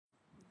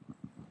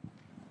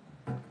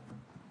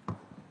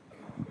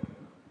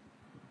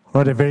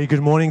What a very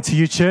good morning to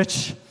you,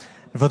 church.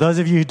 For those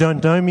of you who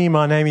don't know me,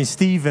 my name is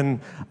Steve, and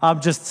I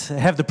just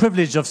have the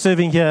privilege of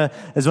serving here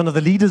as one of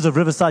the leaders of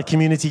Riverside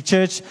Community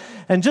Church.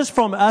 And just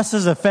from us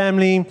as a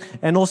family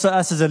and also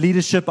us as a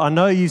leadership, I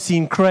know you've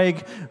seen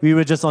Craig. We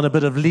were just on a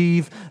bit of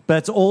leave,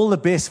 but all the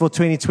best for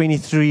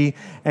 2023.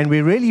 And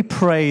we really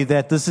pray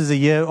that this is a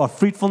year of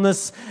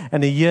fruitfulness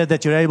and a year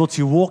that you're able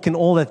to walk in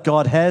all that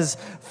God has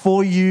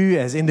for you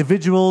as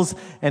individuals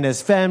and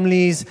as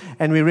families.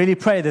 And we really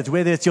pray that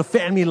whether it's your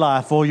family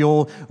life or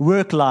your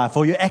work life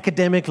or your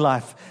academic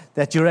life,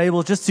 that you're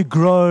able just to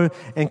grow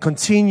and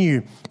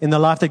continue in the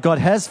life that God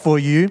has for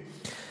you.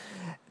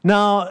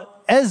 Now,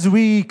 as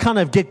we kind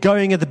of get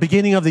going at the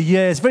beginning of the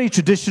year, it's very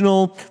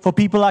traditional for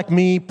people like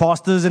me,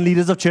 pastors and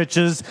leaders of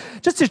churches,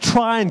 just to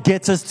try and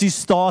get us to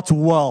start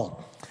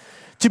well.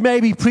 To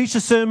maybe preach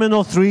a sermon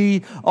or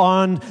three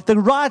on the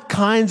right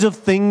kinds of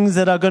things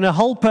that are going to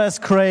help us,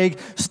 Craig,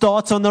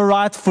 start on the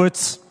right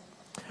foot.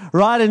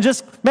 Right, and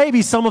just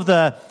maybe some of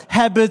the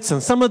habits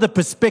and some of the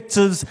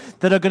perspectives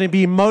that are going to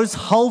be most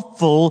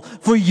helpful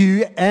for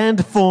you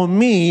and for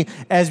me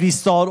as we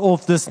start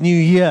off this new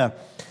year.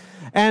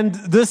 And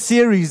this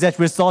series that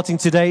we're starting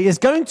today is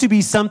going to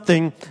be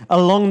something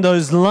along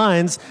those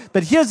lines.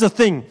 But here's the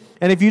thing,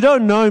 and if you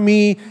don't know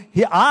me,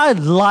 I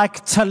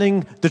like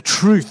telling the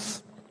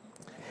truth,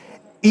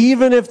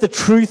 even if the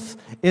truth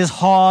is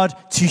hard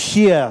to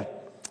hear.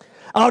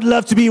 I would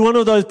love to be one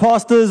of those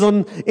pastors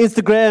on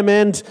Instagram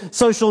and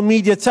social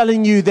media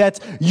telling you that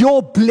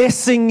your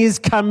blessing is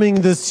coming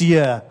this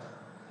year.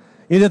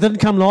 It didn't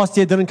come last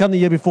year, didn't come the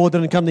year before,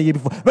 didn't come the year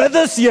before. But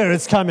this year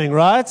it's coming,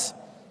 right?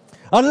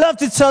 I'd love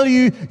to tell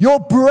you your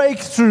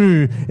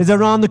breakthrough is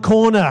around the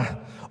corner.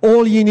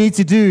 All you need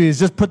to do is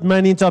just put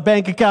money into our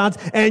bank account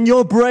and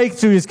your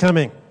breakthrough is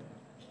coming.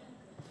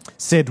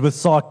 Said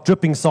with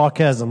dripping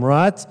sarcasm,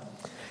 right?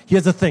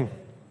 Here's the thing.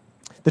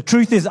 The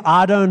truth is,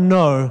 I don't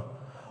know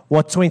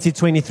what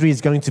 2023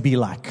 is going to be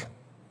like.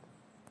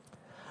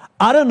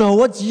 I don't know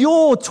what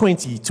your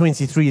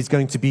 2023 is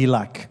going to be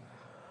like.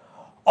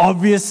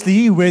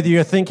 Obviously, whether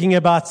you're thinking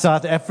about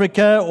South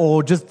Africa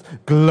or just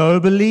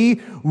globally,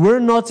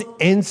 we're not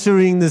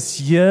entering this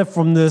year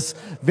from this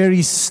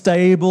very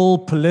stable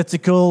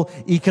political,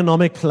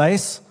 economic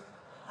place.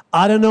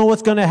 I don't know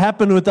what's going to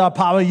happen with our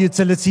power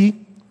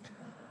utility.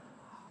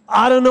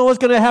 I don't know what's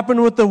going to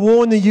happen with the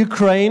war in the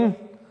Ukraine.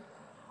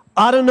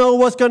 I don't know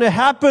what's going to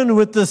happen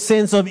with the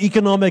sense of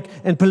economic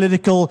and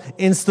political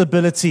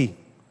instability.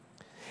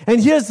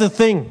 And here's the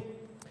thing.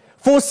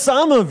 For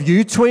some of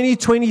you,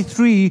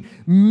 2023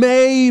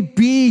 may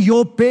be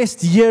your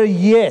best year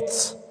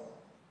yet.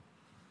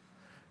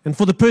 And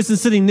for the person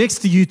sitting next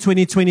to you,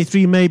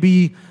 2023 may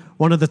be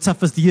one of the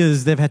toughest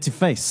years they've had to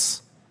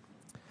face.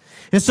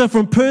 And so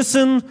from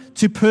person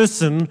to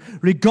person,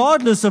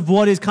 regardless of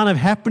what is kind of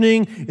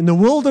happening in the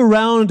world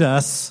around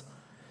us,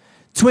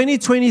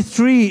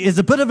 2023 is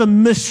a bit of a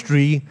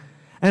mystery,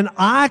 and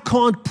I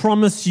can't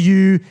promise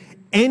you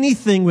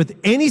anything with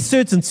any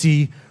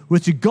certainty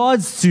with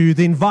regards to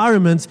the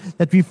environment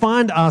that we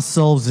find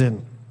ourselves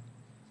in.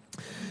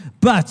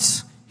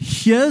 But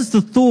here's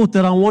the thought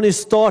that I want to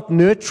start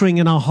nurturing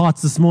in our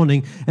hearts this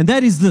morning, and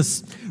that is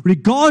this.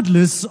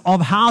 Regardless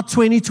of how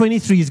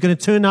 2023 is going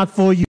to turn out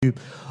for you,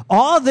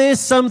 are there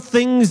some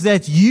things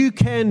that you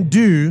can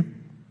do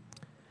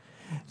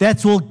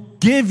that will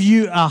give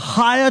you a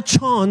higher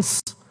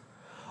chance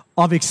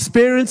of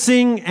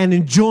experiencing and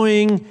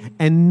enjoying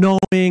and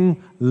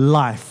knowing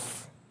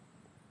life?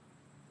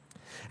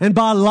 And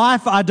by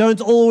life, I don't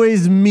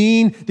always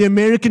mean the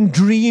American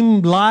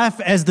dream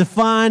life as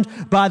defined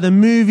by the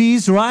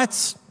movies,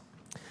 right?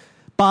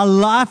 By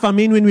life, I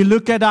mean when we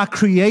look at our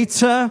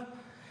Creator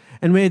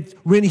and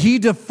when He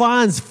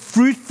defines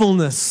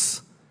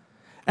fruitfulness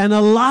and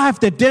a life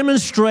that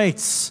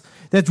demonstrates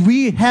that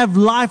we have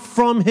life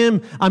from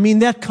Him. I mean,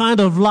 that kind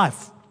of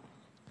life.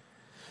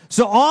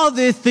 So are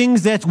there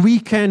things that we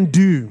can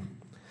do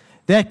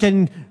that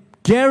can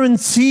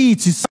guarantee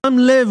to some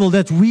level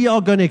that we are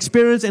going to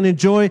experience and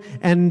enjoy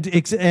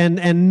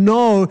and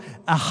know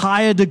a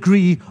higher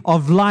degree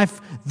of life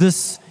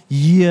this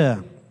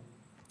year?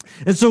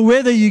 And so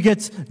whether you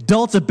get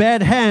dealt a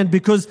bad hand,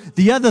 because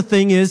the other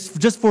thing is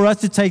just for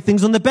us to take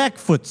things on the back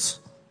foot,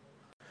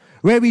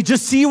 where we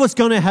just see what's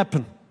going to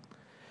happen.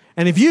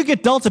 And if you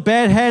get dealt a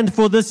bad hand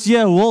for this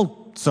year,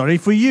 well, sorry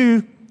for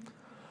you.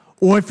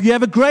 Or if you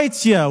have a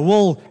great year,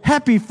 well,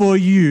 happy for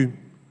you.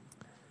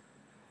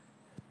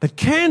 But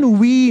can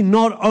we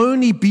not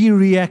only be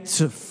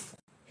reactive?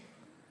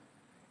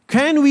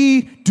 Can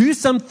we do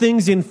some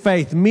things in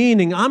faith?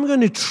 Meaning, I'm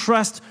going to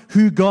trust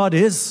who God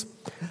is.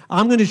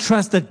 I'm going to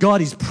trust that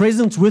God is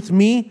present with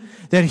me,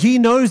 that He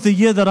knows the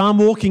year that I'm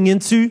walking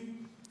into,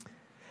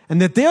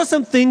 and that there are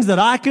some things that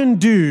I can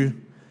do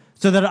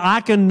so that I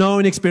can know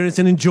and experience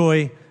and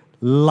enjoy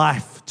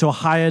life to a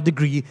higher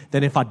degree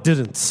than if I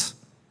didn't.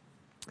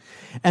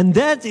 And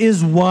that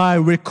is why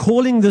we're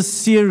calling this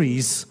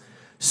series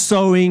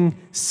Sowing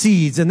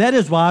Seeds. And that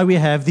is why we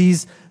have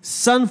these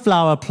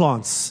sunflower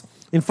plants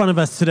in front of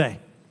us today.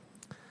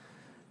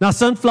 Now,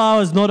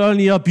 sunflowers not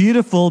only are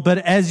beautiful, but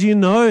as you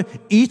know,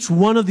 each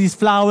one of these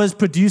flowers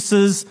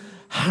produces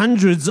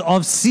hundreds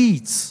of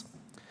seeds.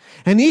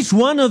 And each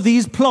one of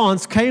these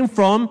plants came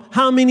from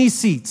how many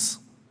seeds?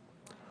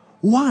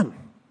 One.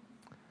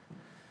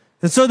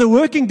 And so the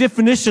working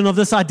definition of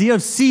this idea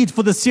of seed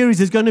for the series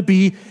is going to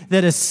be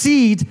that a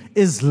seed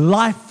is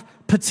life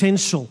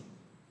potential.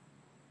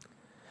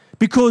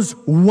 Because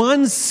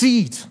one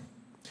seed,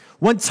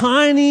 one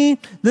tiny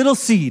little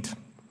seed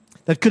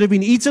that could have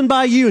been eaten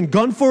by you and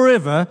gone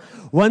forever,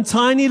 one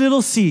tiny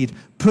little seed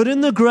put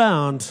in the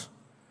ground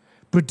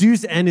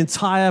produced an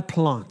entire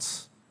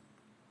plant.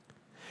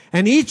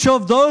 And each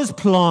of those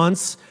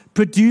plants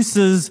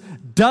produces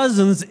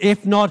dozens,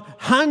 if not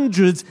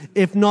hundreds,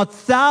 if not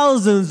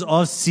thousands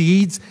of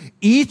seeds,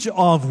 each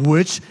of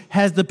which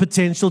has the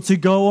potential to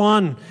go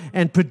on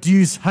and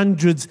produce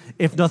hundreds,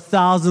 if not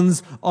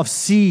thousands of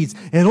seeds.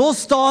 It all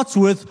starts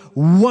with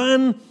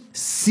one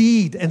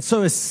seed. And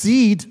so a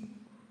seed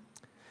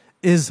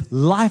is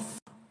life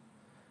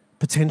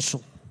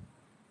potential.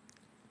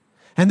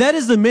 And that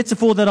is the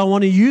metaphor that I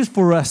want to use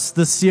for us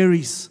this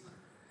series.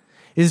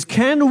 Is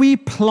can we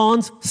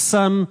plant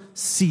some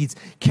seeds?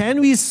 Can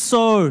we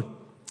sow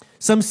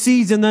some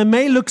seeds? And they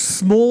may look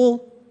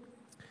small.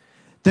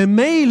 They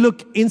may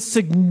look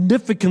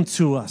insignificant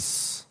to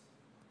us.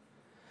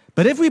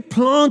 But if we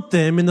plant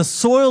them in the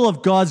soil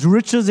of God's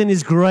riches and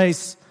His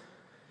grace,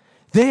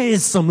 there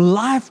is some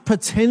life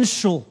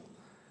potential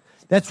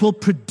that will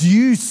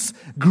produce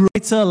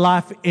greater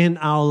life in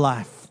our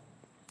life.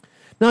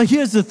 Now,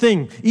 here's the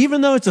thing.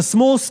 Even though it's a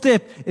small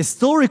step, it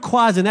still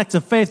requires an act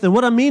of faith. And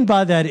what I mean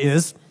by that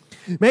is,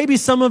 maybe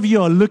some of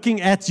you are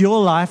looking at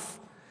your life,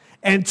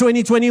 and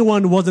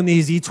 2021 wasn't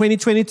easy,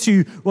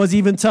 2022 was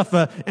even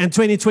tougher, and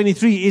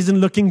 2023 isn't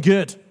looking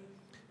good.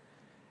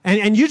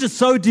 And you're just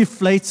so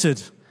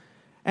deflated.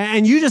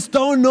 And you just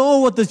don't know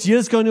what this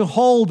year's going to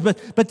hold.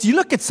 But you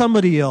look at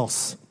somebody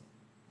else.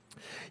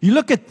 You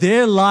look at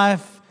their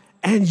life,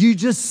 and you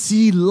just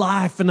see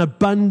life, an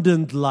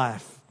abundant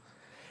life.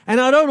 And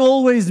I don't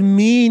always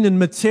mean in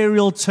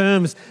material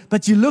terms,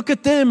 but you look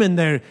at them and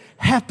they're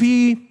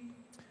happy,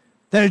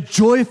 they're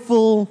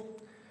joyful.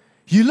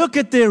 You look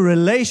at their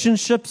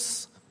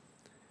relationships.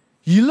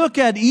 You look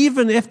at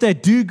even if they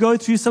do go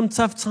through some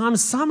tough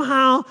times,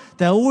 somehow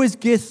they always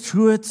get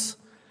through it.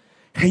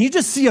 And you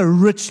just see a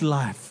rich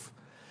life,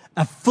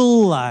 a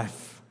full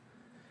life.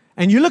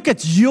 And you look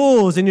at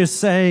yours and you're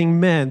saying,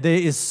 man, there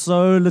is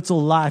so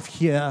little life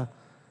here.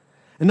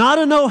 And I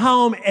don't know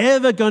how I'm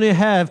ever going to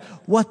have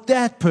what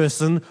that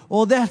person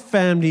or that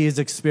family is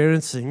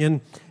experiencing.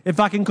 And if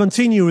I can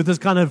continue with this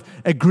kind of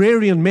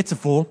agrarian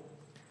metaphor,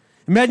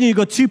 imagine you've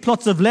got two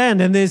plots of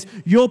land and there's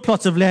your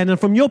plot of land. And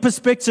from your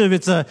perspective,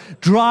 it's a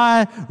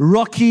dry,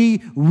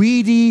 rocky,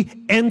 weedy,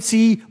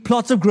 empty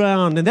plot of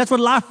ground. And that's what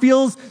life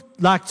feels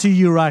like to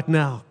you right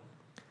now.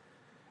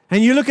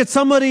 And you look at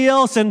somebody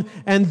else and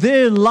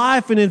their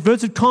life in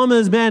inverted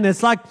commas, man,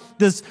 it's like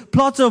this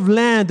plot of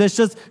land that's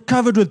just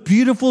covered with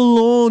beautiful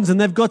lawns, and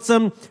they've got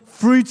some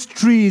fruit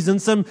trees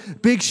and some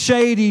big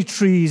shady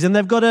trees, and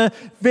they've got a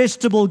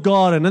vegetable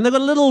garden, and they've got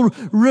a little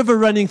river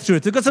running through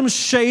it. They've got some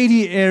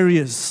shady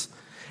areas.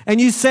 And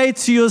you say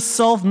to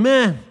yourself,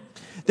 man,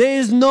 there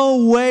is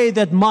no way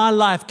that my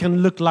life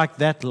can look like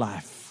that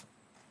life.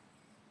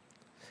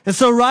 And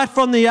so right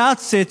from the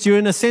outset, you're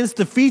in a sense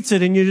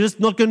defeated and you're just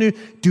not going to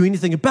do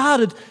anything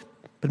about it.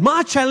 But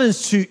my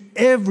challenge to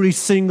every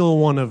single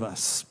one of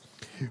us,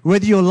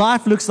 whether your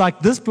life looks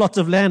like this plot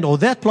of land or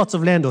that plot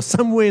of land or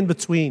somewhere in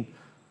between,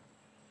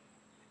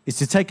 is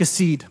to take a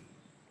seed.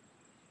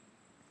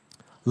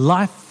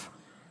 Life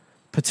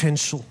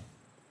potential.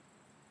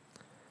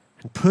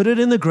 And put it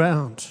in the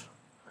ground,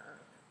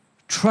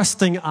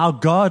 trusting our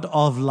God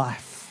of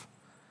life.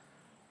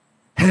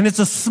 And it's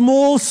a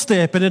small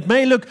step, and it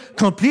may look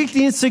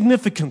completely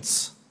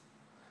insignificant.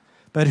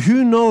 But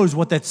who knows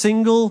what that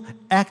single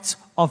act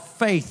of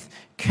faith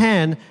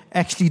can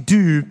actually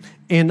do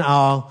in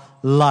our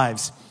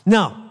lives.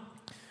 Now,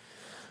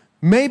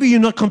 maybe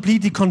you're not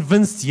completely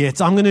convinced yet.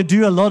 I'm going to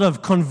do a lot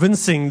of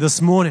convincing this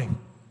morning.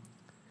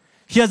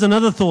 Here's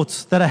another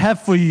thought that I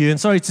have for you, and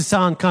sorry to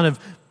sound kind of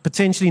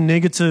potentially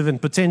negative and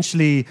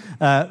potentially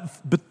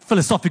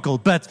philosophical,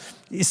 but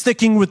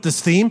sticking with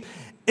this theme.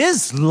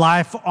 Is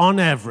life on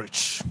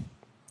average?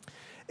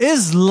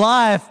 Is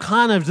life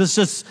kind of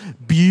this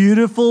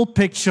beautiful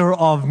picture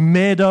of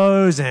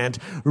meadows and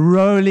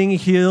rolling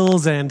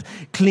hills and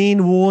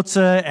clean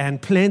water and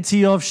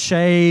plenty of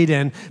shade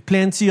and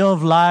plenty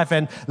of life,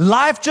 and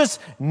life just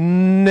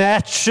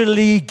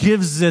naturally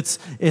gives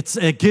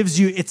gives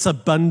you its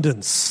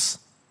abundance?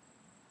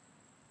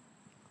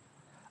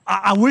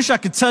 I wish I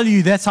could tell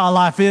you that's how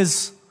life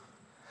is.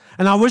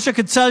 And I wish I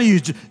could tell you,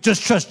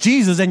 just trust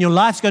Jesus and your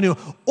life's going to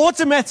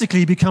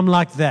automatically become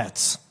like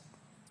that.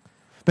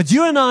 But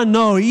you and I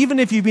know, even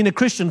if you've been a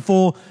Christian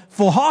for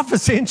half a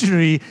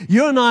century,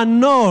 you and I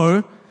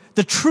know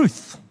the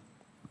truth.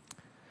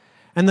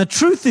 And the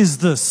truth is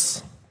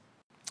this.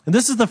 And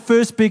this is the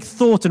first big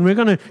thought, and we're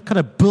going to kind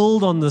of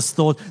build on this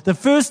thought. The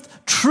first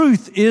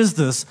truth is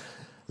this.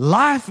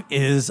 life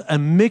is a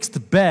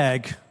mixed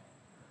bag,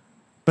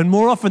 but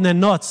more often than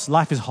not,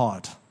 life is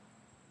hard.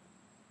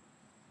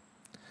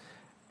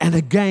 And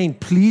again,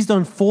 please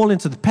don't fall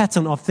into the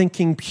pattern of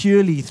thinking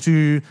purely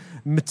through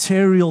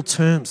material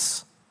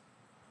terms.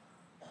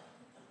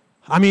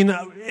 I mean,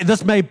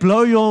 this may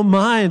blow your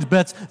mind,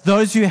 but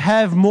those who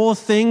have more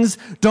things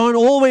don't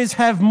always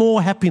have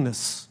more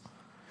happiness,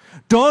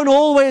 don't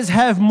always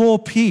have more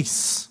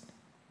peace.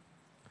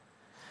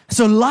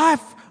 So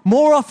life,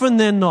 more often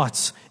than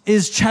not,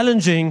 is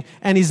challenging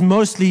and is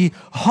mostly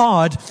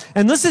hard.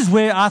 And this is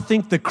where I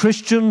think the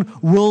Christian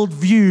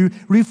worldview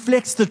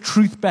reflects the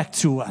truth back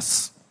to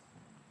us.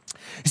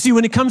 You see,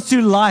 when it comes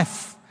to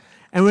life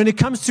and when it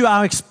comes to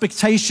our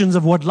expectations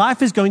of what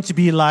life is going to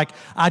be like,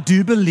 I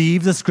do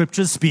believe the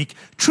scriptures speak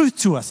truth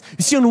to us.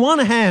 You see, on one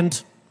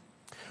hand,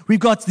 we've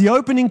got the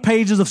opening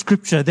pages of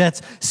Scripture that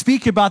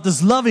speak about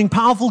this loving,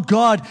 powerful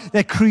God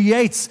that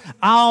creates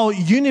our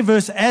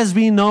universe as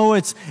we know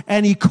it,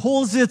 and He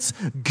calls it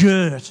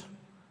good.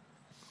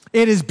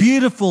 It is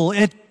beautiful.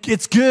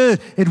 It's good.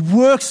 It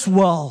works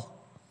well.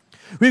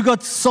 We've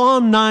got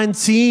Psalm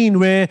 19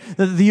 where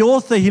the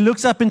author, he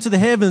looks up into the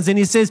heavens and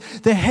he says,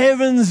 the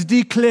heavens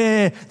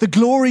declare the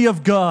glory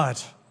of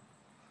God.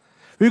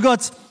 We've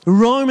got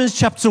Romans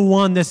chapter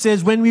 1 that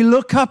says when we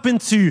look up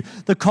into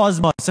the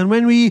cosmos and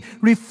when we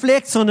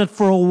reflect on it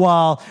for a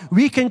while,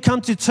 we can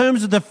come to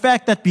terms with the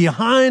fact that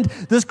behind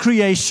this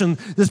creation,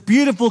 this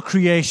beautiful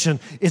creation,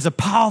 is a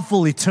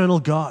powerful, eternal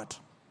God.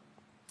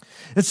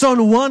 And so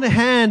on one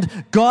hand,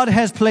 God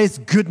has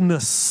placed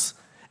goodness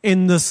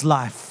in this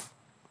life.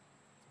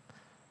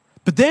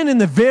 But then in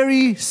the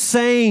very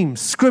same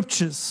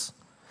scriptures,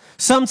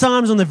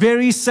 sometimes on the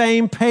very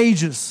same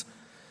pages,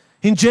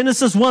 in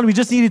Genesis 1, we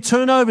just need to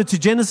turn over to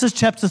Genesis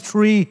chapter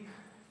 3,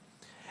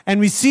 and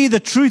we see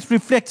the truth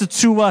reflected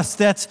to us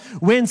that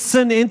when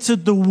sin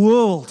entered the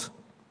world,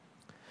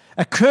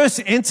 a curse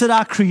entered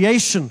our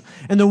creation.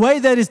 And the way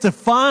that is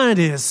defined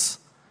is,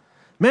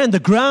 man, the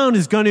ground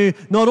is going to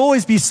not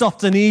always be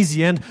soft and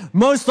easy, and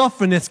most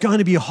often it's going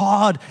to be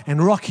hard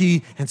and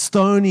rocky and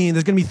stony, and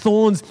there's going to be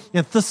thorns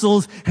and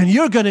thistles, and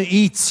you're going to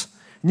eat,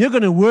 and you're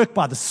going to work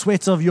by the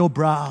sweat of your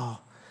brow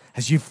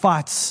as you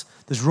fight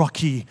this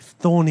rocky,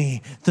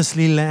 thorny,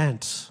 thistly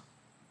land.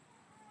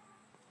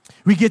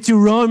 We get to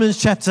Romans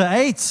chapter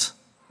 8,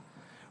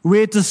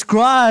 where it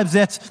describes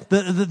that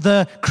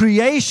the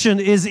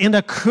creation is in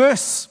a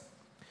curse,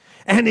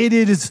 and it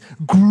is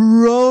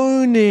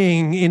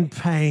groaning in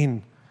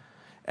pain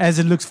as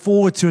it looks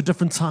forward to a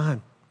different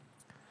time.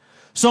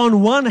 So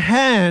on one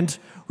hand,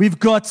 we've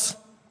got,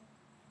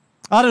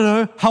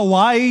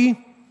 Hawaii,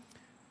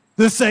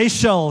 the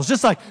Seychelles,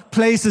 just like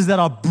places that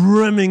are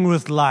brimming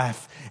with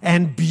life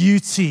and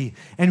beauty.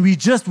 And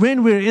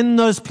when we're in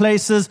those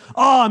places,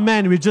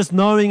 we're just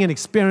knowing and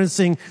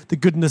experiencing the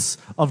goodness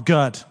of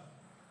God.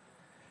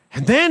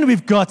 And then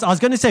we've got, I was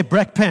going to say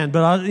Brakpan,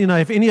 but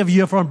if any of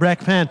you are from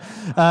Brakpan,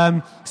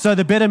 so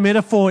the better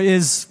metaphor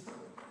is,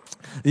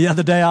 the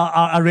other day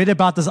I read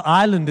about this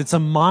island. It's a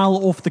mile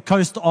off the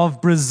coast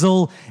of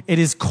Brazil. It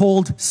is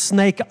called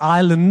Snake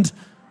Island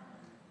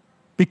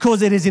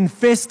because it is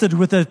infested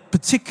with a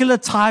particular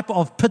type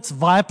of pit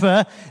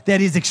viper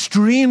that is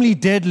extremely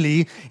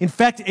deadly. In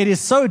fact, it is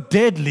so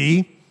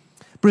deadly,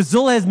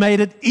 Brazil has made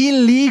it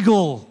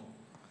illegal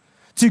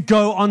to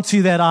go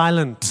onto that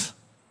island.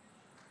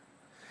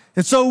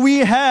 And so we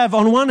have,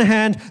 on one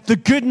hand, the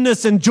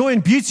goodness and joy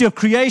and beauty of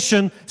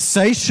creation,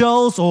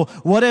 Seychelles or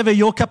whatever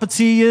your cup of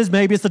tea is.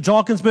 Maybe it's the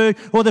Drakensberg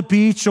or the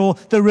beach or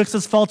the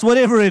Richtersveld,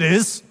 whatever it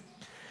is.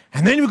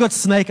 And then we've got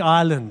Snake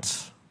Island.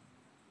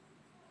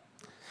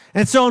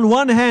 And so on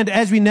one hand,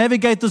 as we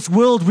navigate this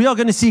world, we are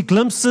going to see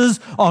glimpses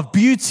of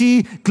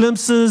beauty,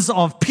 glimpses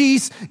of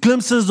peace,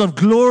 glimpses of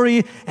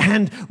glory.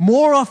 And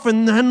more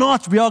often than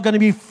not, we are going to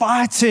be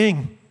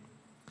fighting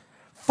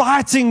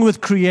with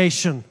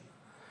creation.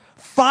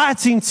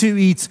 Fighting to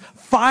eat,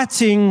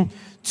 fighting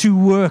to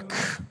work.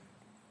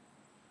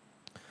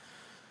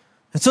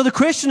 And so the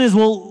question is,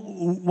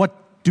 what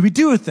do we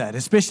do with that?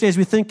 Especially as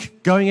we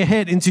think going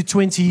ahead into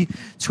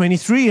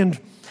 2023. And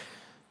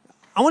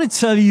I want to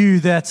tell you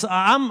that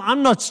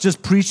I'm not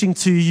just preaching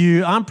to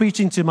you, I'm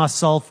preaching to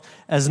myself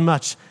as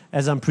much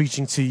as I'm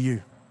preaching to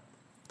you.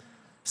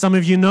 Some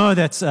of you know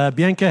that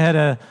Bianca had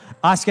an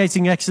ice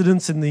skating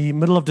accident in the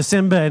middle of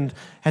December and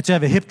had to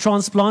have a hip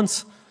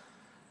transplant.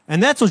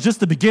 And that was just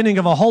the beginning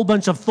of a whole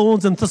bunch of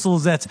thorns and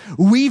thistles that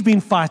we've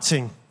been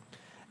fighting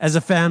as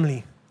a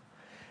family.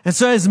 And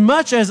so as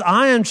much as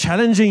I am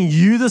challenging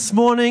you this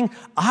morning,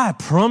 I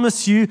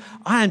promise you,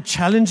 I am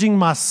challenging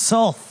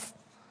myself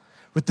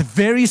with the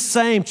very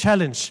same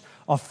challenge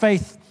of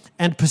faith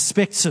and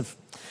perspective.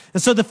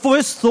 And so the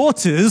first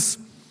thought is,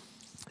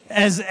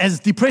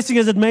 as depressing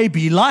as it may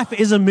be, life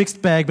is a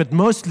mixed bag, but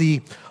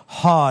mostly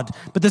hard.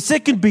 But the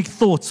second big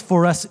thought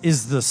for us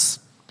is this.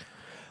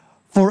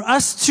 For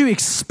us to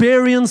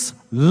experience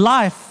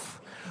life,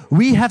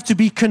 we have to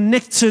be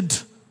connected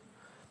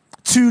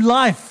to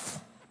life.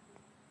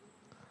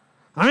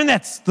 I mean,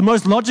 that's the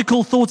most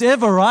logical thought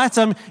ever, right?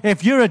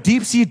 If you're a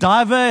deep-sea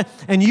diver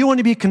and you want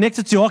to be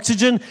connected to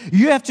oxygen,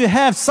 you have to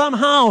have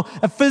somehow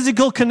a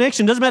physical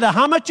connection. Doesn't matter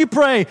how much you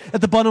pray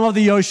at the bottom of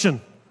the ocean.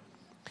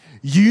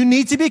 You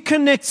need to be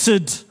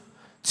connected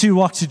to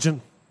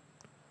oxygen.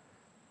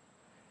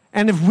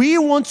 And if we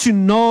want to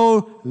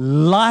know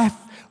life,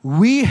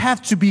 we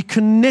have to be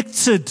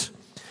connected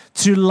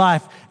to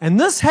life. And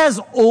this has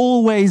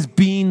always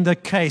been the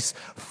case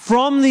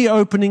from the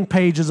opening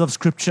pages of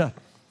Scripture.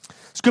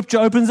 Scripture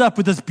opens up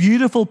with this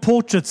beautiful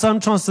portrait. Some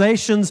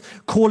translations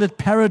call it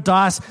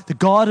paradise, the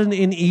Garden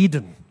in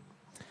Eden.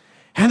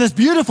 And this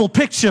beautiful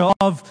picture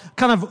of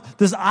kind of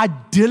this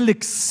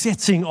idyllic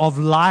setting of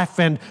life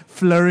and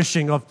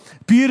flourishing, of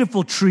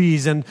beautiful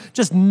trees and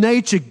just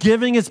nature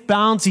giving its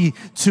bounty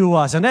to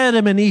us. And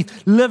Adam and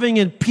Eve living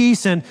in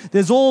peace, and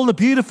there's all the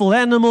beautiful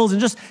animals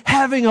and just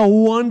having a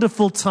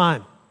wonderful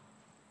time.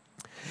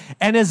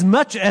 And as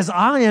much as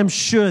I am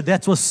sure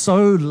that was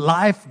so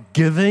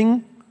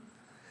life-giving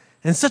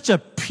and such a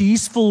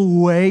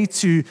peaceful way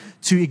to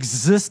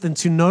exist and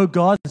to know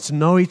God and to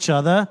know each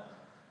other,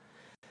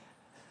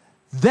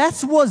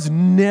 that was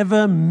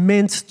never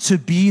meant to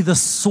be the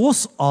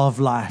source of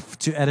life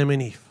to Adam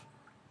and Eve.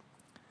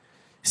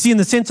 See, in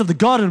the sense of the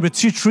garden, with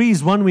two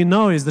trees, one we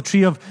know is the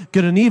tree of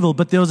good and evil,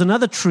 but there was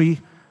another tree,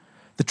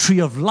 the tree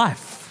of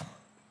life.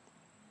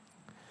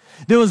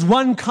 There was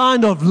one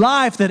kind of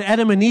life that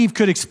Adam and Eve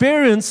could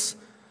experience,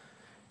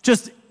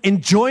 just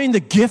enjoying the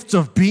gift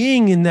of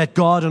being in that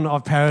garden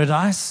of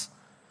paradise,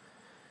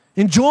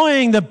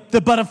 enjoying the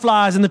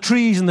butterflies and the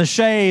trees and the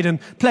shade and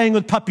playing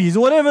with puppies or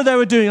whatever they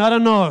were doing, I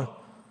don't know.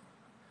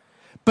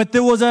 But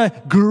there was a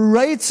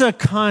greater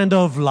kind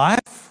of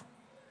life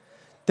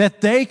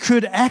that they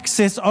could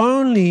access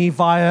only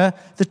via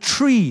the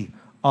tree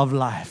of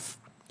life.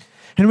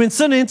 And when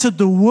sin entered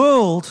the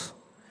world,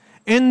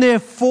 in their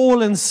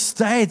fallen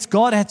states,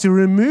 God had to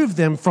remove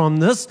them from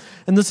this.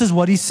 And this is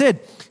what He said.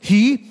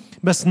 He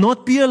must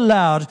not be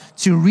allowed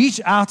to reach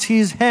out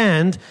His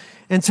hand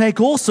and take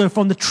also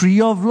from the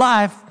tree of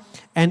life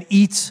and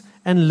eat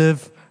and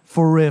live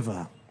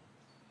forever.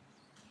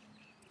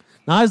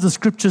 Now, as the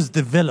Scriptures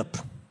develop,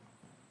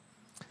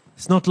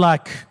 it's not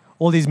like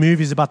all these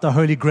movies about the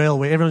Holy Grail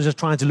where everyone's just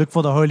trying to look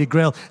for the Holy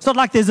Grail. It's not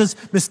like there's this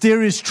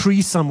mysterious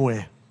tree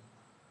somewhere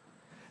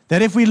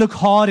that if we look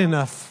hard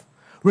enough,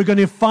 we're going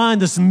to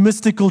find this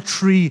mystical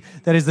tree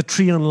that is the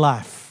tree of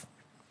life.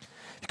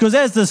 Because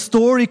as the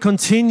story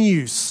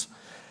continues,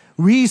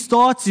 we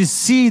start to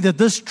see that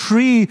this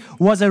tree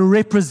was a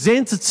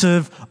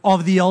representative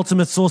of the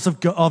ultimate source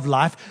of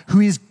life,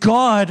 who is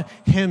God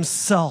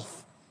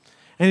Himself.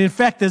 And in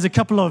fact, there's a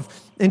couple of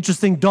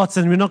interesting dots,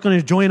 and we're not going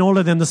to join all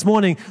of them this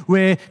morning,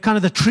 where kind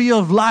of the tree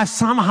of life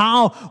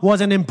somehow was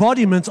an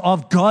embodiment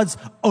of God's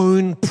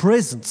own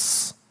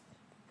presence.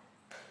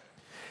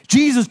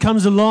 Jesus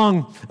comes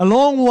along a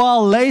long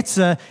while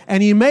later,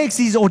 and He makes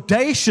these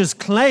audacious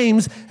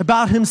claims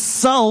about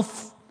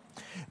Himself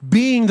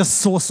being the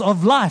source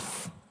of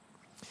life.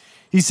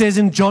 He says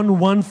in John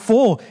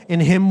 1:4,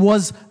 in Him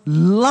was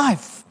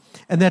life,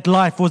 and that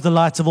life was the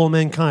light of all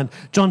mankind.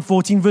 John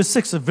 14, verse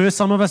 6, a verse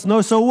some of us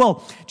know so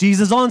well.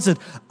 Jesus answered,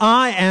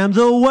 I am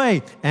the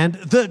way and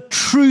the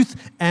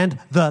truth and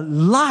the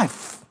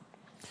life.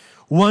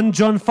 1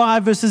 John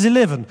 5, verses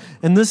 11,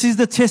 and this is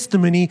the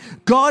testimony.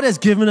 God has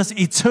given us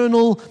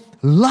eternal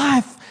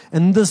life,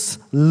 and this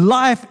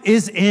life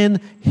is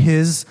in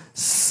His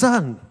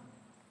Son.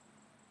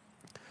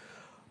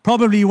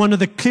 Probably one of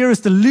the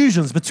clearest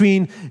allusions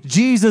between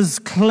Jesus'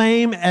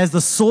 claim as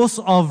the source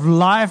of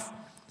life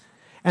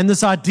and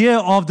this idea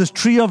of this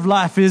tree of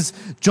life is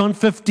John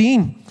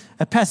 15,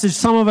 a passage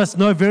some of us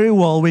know very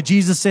well, where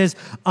Jesus says,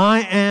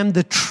 I am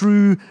the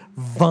true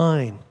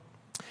vine,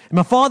 and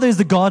my Father is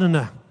the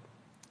gardener.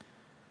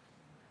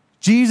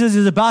 Jesus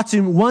is about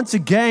to once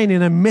again,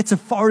 in a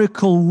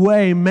metaphorical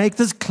way, make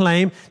this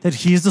claim that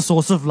He is the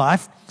source of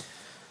life.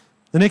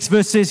 The next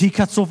verse says, He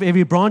cuts off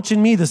every branch in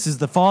me. This is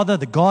the Father,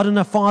 the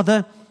gardener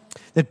Father,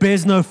 that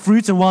bears no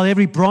fruit. And while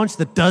every branch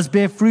that does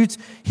bear fruit,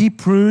 He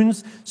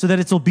prunes so that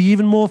it will be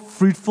even more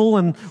fruitful.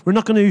 And we're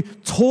not going to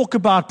talk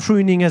about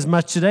pruning as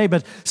much today,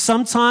 but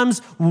sometimes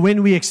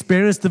when we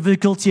experience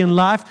difficulty in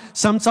life,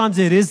 sometimes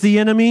it is the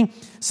enemy.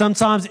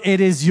 Sometimes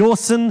it is your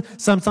sin.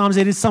 Sometimes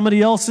it is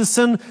somebody else's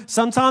sin.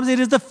 Sometimes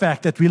it is the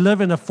fact that we live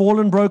in a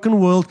fallen,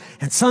 broken world.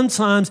 And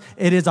sometimes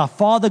it is our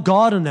Father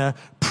gardener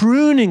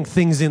pruning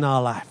things in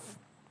our life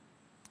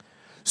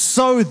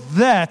so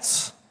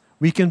that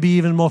we can be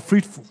even more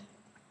fruitful.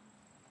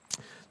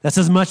 That's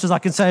as much as I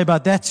can say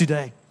about that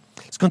today.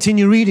 Let's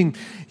continue reading.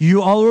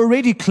 You are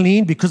already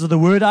clean because of the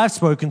word I've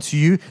spoken to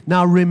you.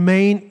 Now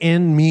remain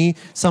in me.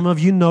 Some of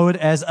you know it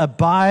as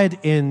abide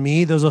in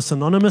me. Those are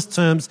synonymous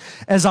terms.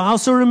 As I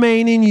also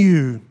remain in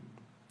you.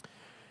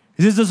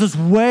 There's this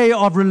way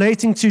of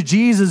relating to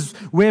Jesus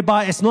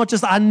whereby it's not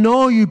just I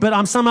know you, but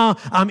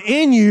I'm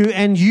in you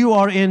and you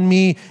are in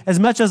me.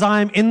 As much as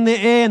I'm in the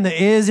air and the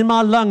air is in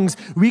my lungs,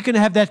 we can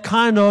have that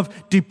kind of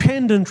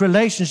dependent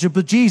relationship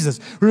with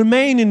Jesus.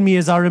 Remain in me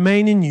as I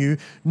remain in you.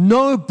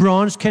 No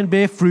branch can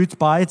bear fruit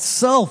by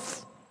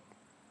itself.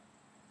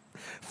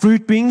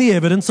 fruit being the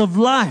evidence of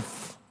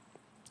life.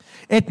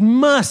 It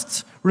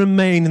must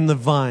remain in the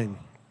vine.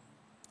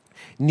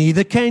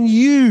 Neither can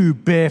you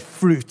bear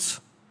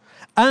fruit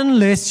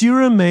unless you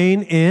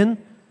remain in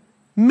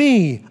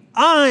me.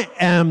 I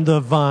am the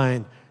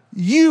vine.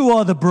 You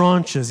are the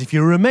branches. If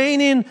you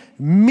remain in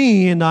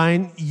me and I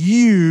in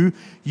you,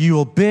 you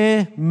will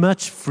bear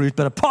much fruit.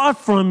 But apart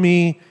from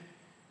me,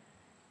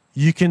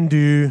 you can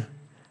do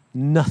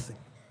nothing.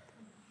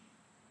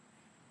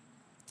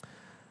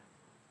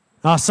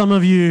 Now, some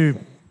of you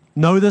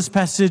know this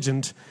passage,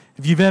 and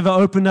if you've ever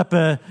opened up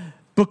a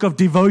book of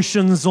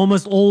devotions,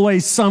 almost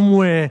always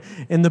somewhere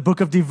in the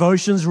book of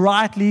devotions,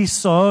 rightly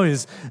so,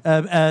 is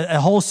a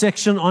whole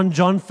section on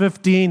John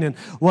 15 and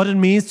what it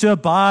means to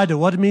abide or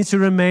what it means to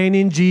remain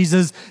in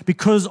Jesus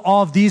because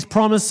of these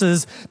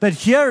promises. But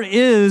here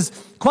is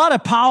quite a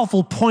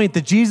powerful point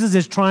that Jesus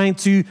is trying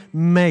to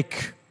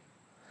make.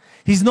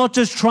 He's not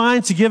just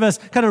trying to give us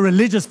kind of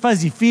religious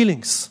fuzzy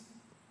feelings.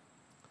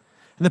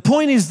 And the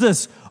point is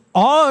this: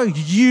 are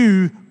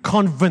you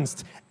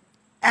convinced?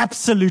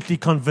 Absolutely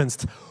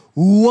convinced.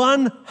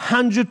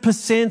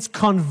 100%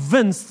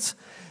 convinced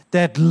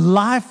that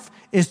life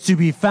is to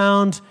be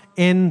found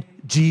in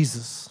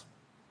Jesus.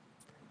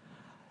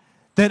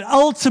 That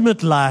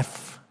ultimate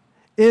life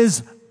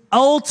is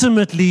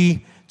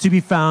ultimately to be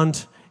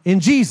found in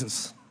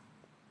Jesus.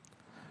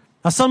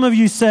 Now, some of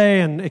you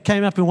say, and it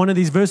came up in one of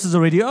these verses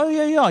already, oh,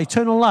 yeah,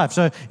 eternal life.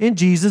 So in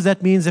Jesus,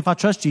 that means if I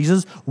trust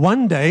Jesus,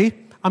 one day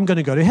I'm going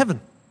to go to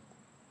heaven.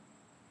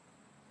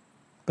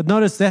 But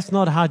notice that's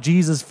not how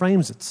Jesus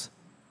frames it.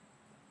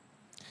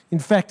 In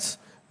fact,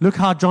 look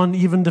how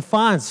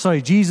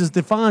Jesus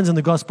defines in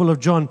the Gospel of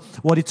John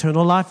what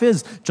eternal life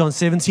is. John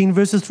 17,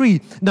 verses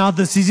 3. Now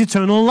this is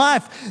eternal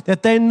life,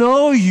 that they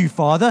know you,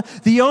 Father,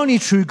 the only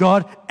true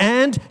God,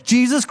 and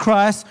Jesus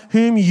Christ,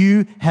 whom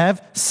you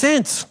have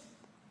sent.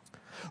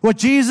 What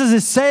Jesus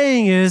is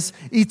saying is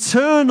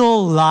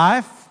eternal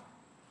life,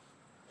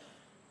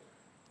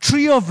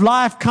 tree of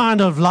life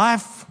kind of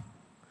life,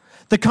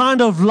 the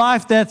kind of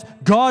life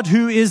that God,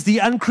 who is the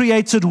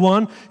uncreated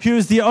one, who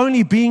is the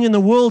only being in the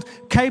world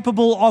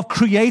capable of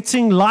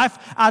creating life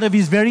out of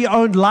his very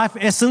own life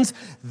essence,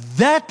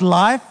 that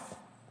life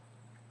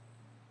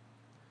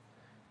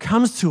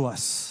comes to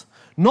us.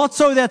 Not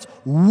so that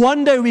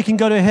one day we can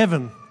go to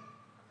heaven,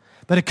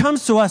 but it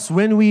comes to us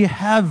when we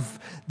have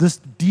this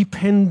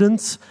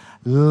dependent,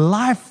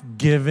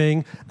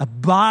 life-giving,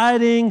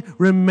 abiding,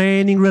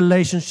 remaining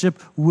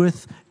relationship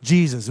with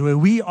Jesus, where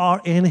we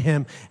are in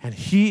him and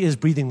he is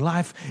breathing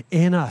life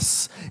in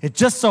us. It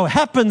just so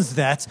happens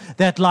that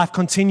that life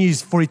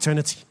continues for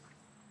eternity.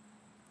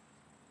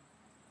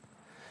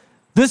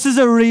 This is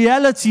a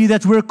reality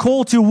that we're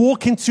called to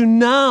walk into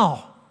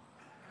now.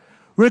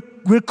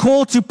 We're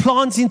called to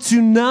plant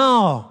into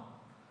now.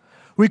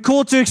 We're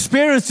called to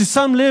experience to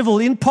some level,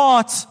 in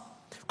part,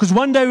 because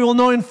one day we will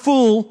know in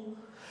full,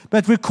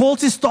 but we're called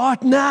to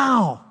start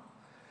now.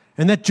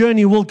 And that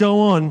journey will go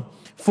on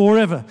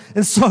forever.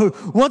 And so,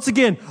 once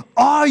again,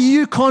 are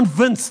you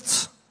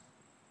convinced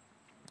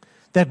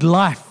that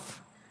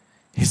life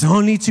is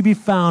only to be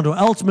found, or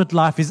ultimate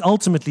life is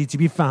ultimately to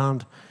be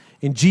found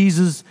in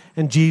Jesus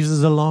and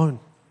Jesus alone?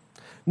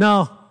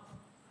 Now,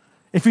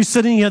 if you're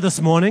sitting here this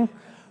morning,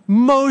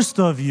 most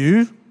of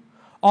you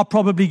are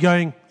probably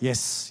going,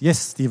 yes,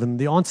 Stephen.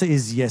 The answer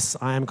is yes,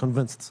 I am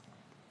convinced.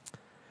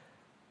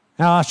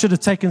 Now, I should have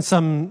taken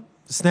some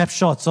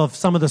snapshots of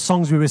some of the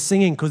songs we were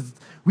singing, because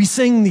we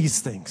sing these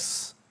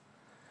things.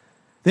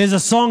 There's a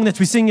song that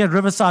we sing at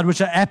Riverside which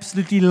I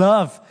absolutely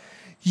love.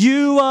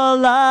 You are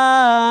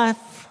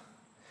life.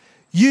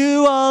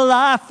 You are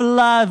life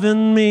alive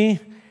in me.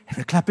 And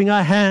we're clapping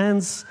our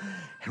hands,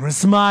 and we're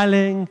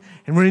smiling,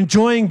 and we're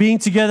enjoying being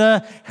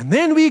together. And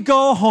then we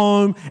go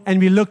home and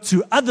we look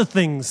to other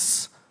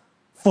things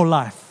for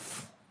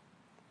life.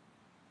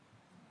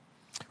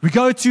 We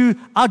go to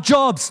our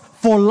jobs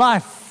for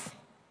life.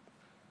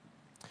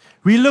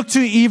 We look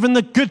to even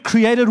the good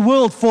created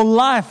world for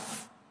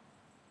life.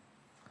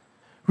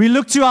 We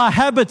look to our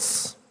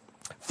habits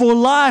for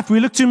life. We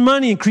look to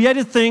money and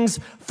created things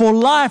for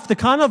life, the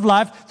kind of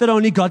life that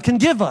only God can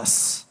give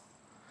us.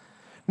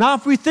 Now,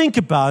 if we think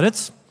about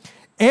it,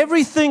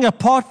 everything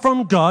apart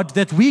from God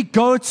that we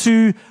go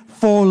to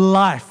for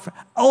life,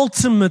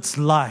 ultimate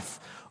life,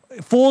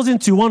 falls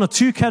into one or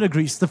two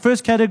categories. The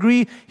first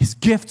category is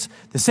gift.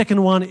 The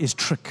second one is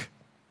trick.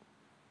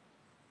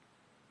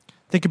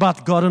 Think about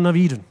the Garden of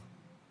Eden.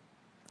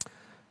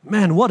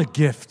 Man, what a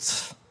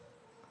gift.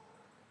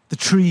 The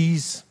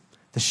trees,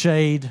 the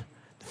shade,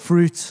 the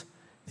fruit,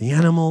 the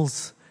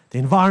animals, the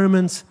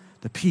environment,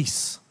 the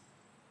peace.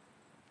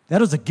 That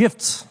was a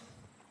gift.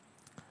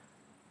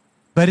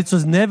 But it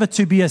was never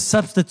to be a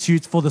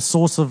substitute for the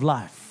source of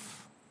life.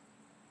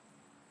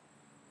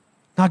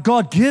 Now,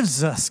 God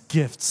gives us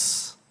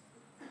gifts.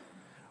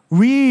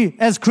 We,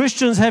 as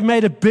Christians, have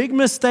made a big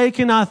mistake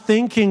in our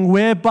thinking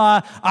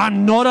whereby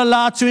I'm not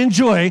allowed to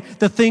enjoy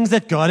the things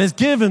that God has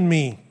given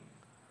me,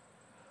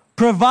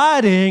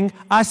 providing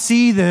I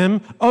see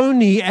them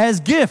only as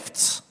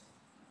gifts.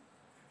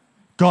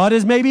 God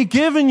has maybe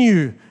given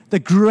you the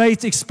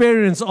great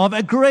experience of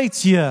a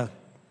great year.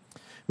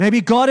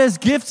 Maybe God has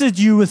gifted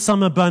you with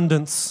some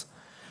abundance.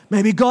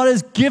 Maybe God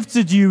has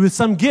gifted you with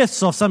some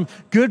gifts of some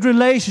good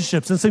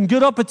relationships and some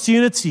good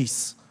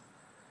opportunities.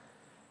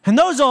 And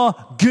those are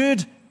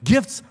good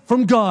gifts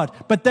from God,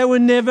 but they were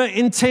never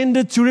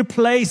intended to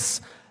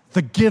replace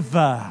the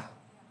giver.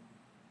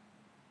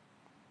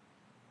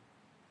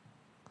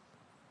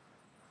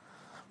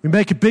 We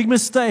make a big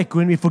mistake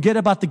when we forget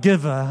about the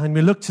giver and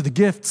we look to the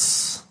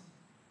gifts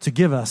to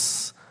give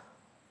us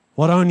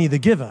what only the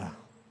giver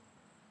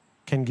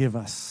can give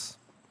us.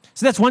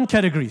 So that's one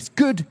category. It's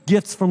good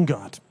gifts from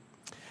God.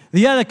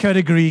 The other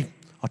category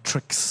are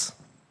tricks.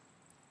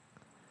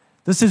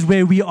 This is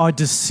where we are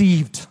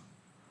deceived.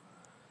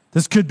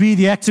 This could be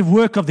the active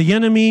work of the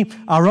enemy,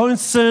 our own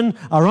sin,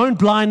 our own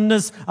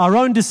blindness, our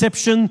own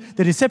deception,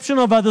 the deception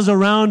of others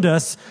around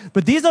us.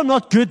 But these are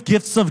not good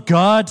gifts of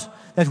God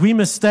that we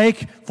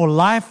mistake for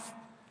life.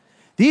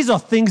 These are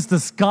things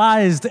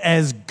disguised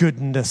as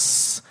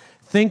goodness.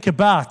 Think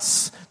about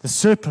the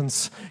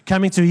serpents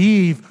coming to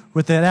Eve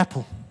with that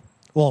apple.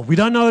 Well, we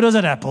don't know it was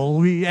an apple.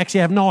 We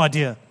actually have no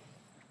idea.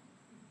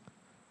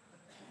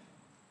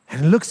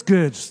 And it looks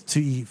good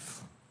to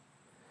Eve.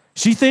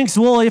 She thinks,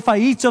 well, if I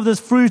eat of this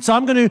fruit,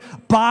 I'm going to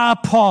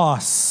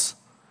bypass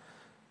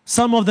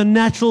some of the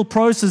natural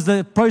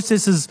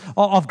processes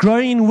of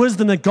growing in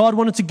wisdom that God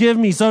wanted to give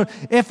me. So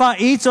if I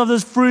eat of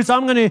this fruit,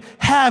 I'm going to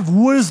have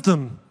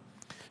wisdom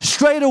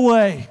straight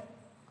away.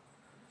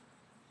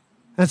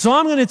 And so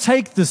I'm going to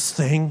take this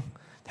thing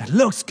that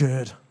looks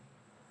good.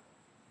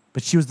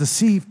 But she was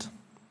deceived.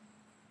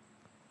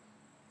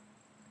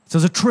 So it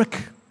was a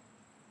trick.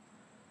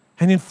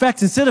 And in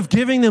fact, instead of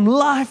giving them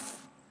life,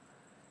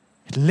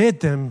 it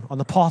led them on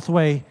the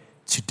pathway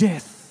to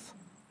death.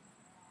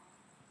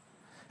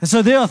 And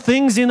so there are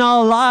things in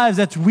our lives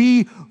that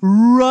we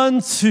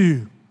run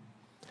to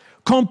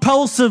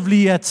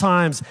compulsively at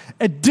times,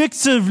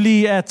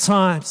 addictively at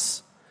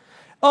times.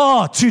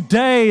 Oh,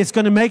 today it's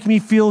going to make me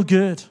feel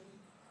good.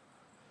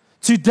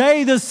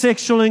 Today this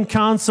sexual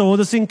encounter or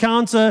this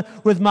encounter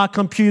with my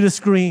computer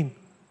screen.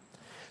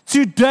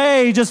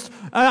 Today,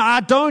 I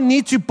don't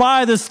need to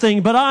buy this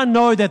thing, but I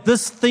know that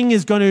this thing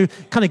is going to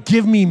kind of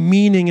give me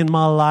meaning in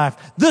my life.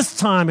 This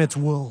time it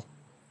will.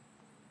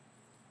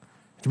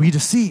 We're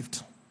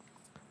deceived.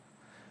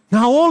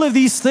 Now, all of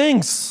these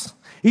things,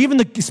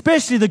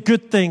 especially the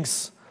good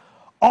things,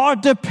 are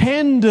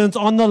dependent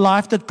on the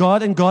life that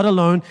God and God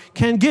alone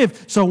can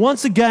give. So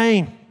once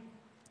again,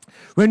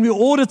 when we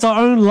audit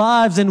our own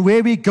lives and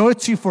where we go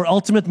to for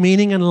ultimate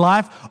meaning in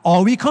life,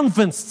 are we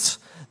convinced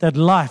that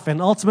life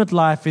and ultimate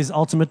life is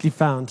ultimately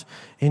found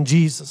in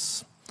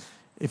Jesus?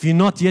 If you're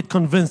not yet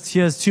convinced,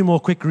 here's two more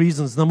quick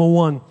reasons. Number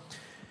one,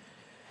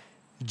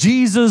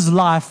 Jesus'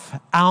 life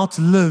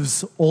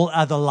outlives all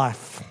other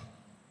life.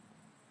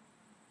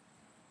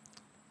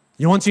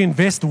 You want to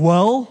invest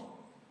well?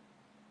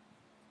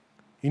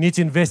 You need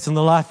to invest in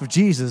the life of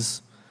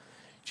Jesus.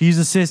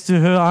 Jesus says to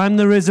her, I'm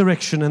the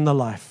resurrection and the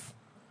life.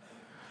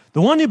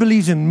 The one who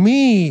believes in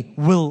me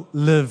will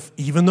live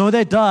even though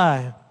they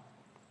die.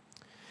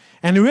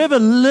 And whoever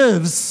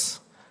lives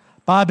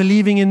by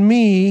believing in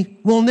me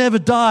will never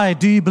die.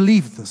 Do you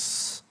believe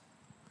this?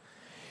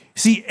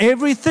 See,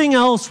 everything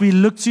else we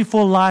look to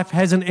for life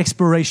has an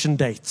expiration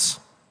date.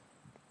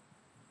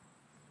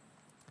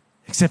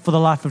 Except for the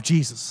life of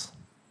Jesus.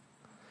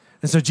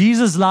 And so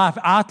Jesus' life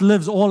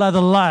outlives all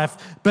other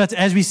life. But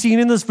as we've seen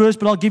in this verse,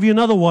 but I'll give you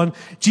another one,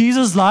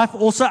 Jesus' life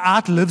also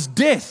outlives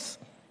death.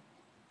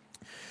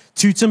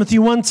 2 Timothy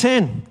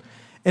 1:10.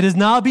 It has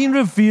now been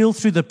revealed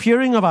through the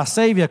appearing of our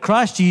Savior,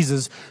 Christ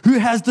Jesus, who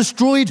has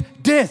destroyed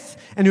death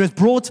and who has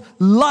brought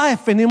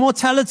life and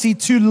immortality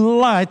to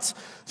light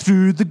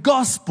through the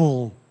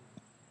gospel.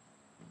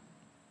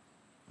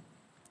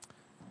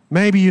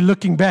 Maybe you're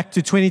looking back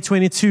to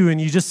 2022 and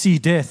you just see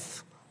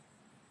death.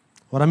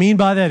 What I mean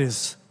by that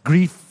is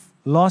grief,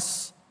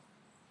 loss,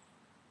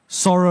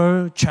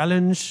 sorrow,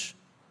 challenge,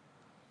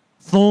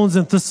 thorns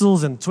and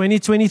thistles, and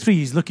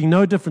 2023 is looking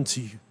no different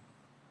to you.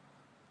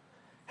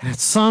 And at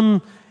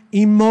some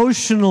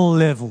emotional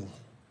level,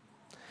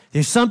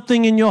 there's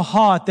something in your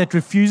heart that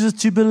refuses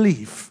to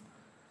believe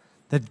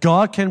that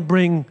God can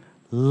bring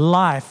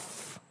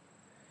life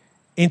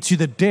into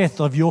the death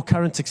of your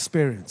current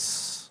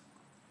experience.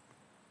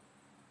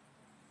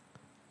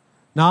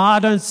 Now, I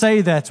don't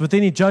say that with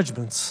any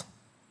judgments,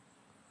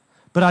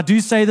 but I do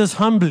say this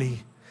humbly.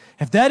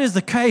 If that is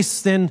the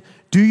case, then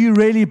do you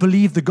really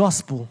believe the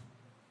gospel?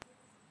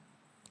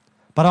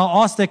 But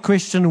I'll ask that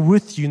question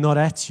with you, not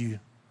at you.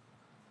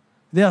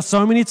 There are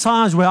so many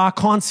times where I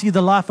can't see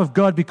the life of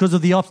God because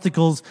of the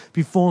obstacles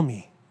before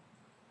me.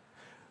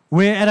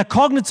 Where at a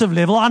cognitive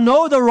level, I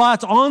know the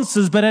right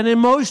answers, but at an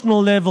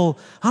emotional level,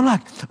 I'm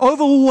like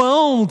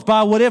overwhelmed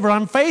by whatever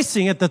I'm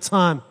facing at the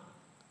time.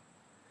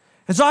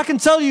 And so I can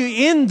tell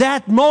you in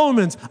that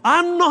moment,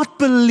 I'm not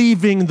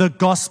believing the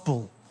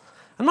gospel.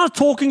 I'm not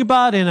talking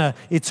about in an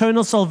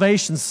eternal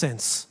salvation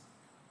sense.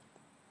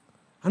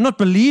 I'm not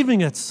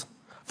believing it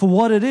for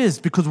what it is,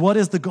 because what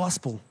is the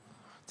gospel?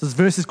 This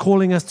verse is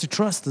calling us to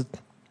trust it.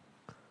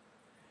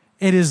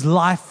 It is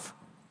life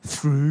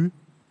through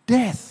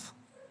death.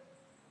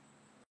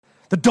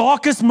 The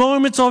darkest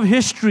moments of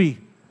history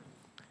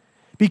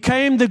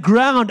became the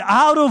ground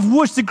out of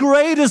which the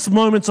greatest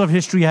moments of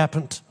history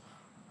happened.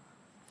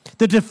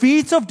 The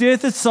defeat of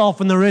death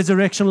itself and the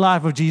resurrection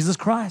life of Jesus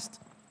Christ.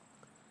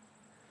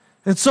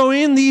 And so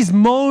in these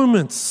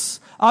moments,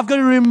 I've got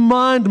to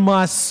remind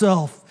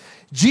myself,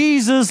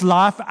 Jesus'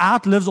 life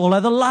outlives all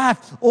other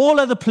life, all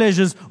other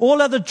pleasures,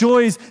 all other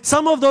joys.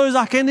 Some of those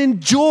I can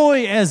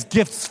enjoy as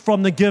gifts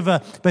from the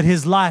giver, but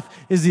his life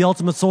is the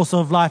ultimate source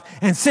of life.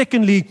 And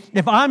secondly,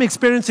 if I'm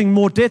experiencing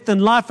more death than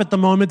life at the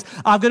moment,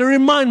 I've got to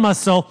remind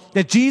myself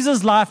that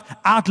Jesus' life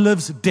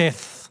outlives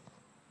death.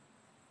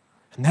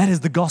 And that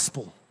is the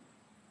gospel.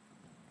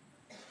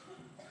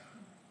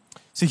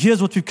 So here's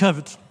what we've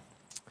covered.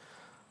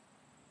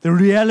 The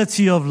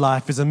reality of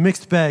life is a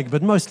mixed bag,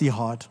 but mostly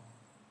hard.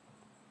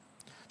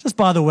 Just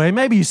by the way,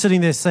 maybe you're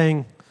sitting there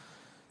saying,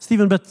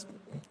 Stephen, but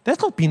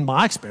that's not been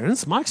my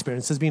experience. My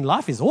experience has been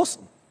life is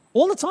awesome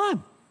all the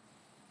time.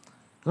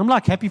 And I'm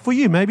like, happy for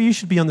you. Maybe you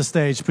should be on the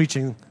stage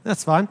preaching.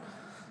 That's fine.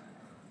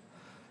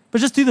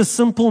 But just do this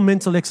simple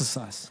mental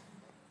exercise.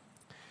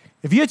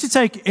 If you had to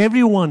take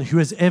everyone who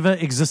has ever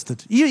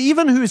existed,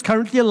 even who is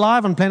currently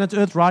alive on planet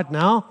Earth right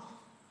now,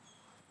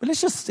 but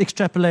let's just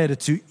extrapolate it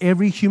to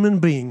every human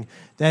being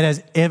that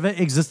has ever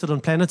existed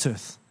on planet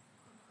Earth.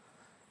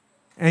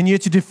 And you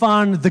had to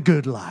define the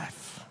good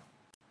life.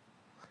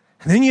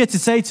 And then you had to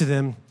say to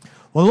them,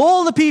 well,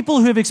 all the people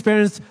who have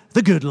experienced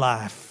the good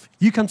life,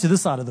 you come to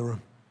this side of the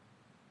room.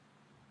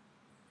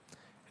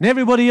 And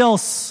everybody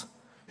else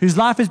whose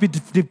life has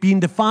been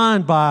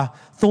defined by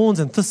thorns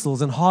and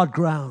thistles and hard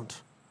ground,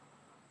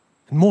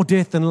 and more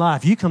death than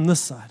life, you come this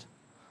side.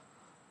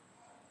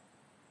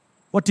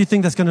 What do you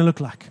think that's going to look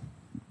like?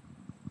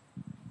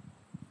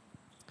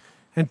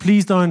 And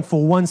please don't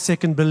for 1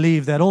 second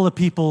believe that all the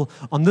people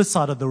on this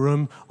side of the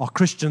room are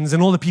Christians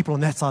and all the people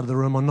on that side of the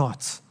room are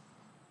not.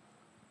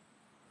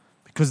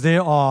 Because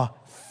there are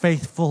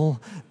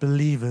faithful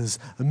believers,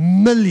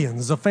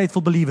 millions of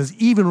faithful believers,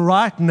 even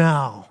right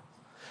now,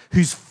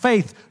 whose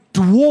faith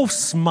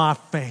dwarfs my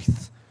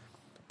faith,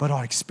 but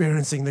are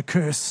experiencing the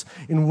curse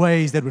in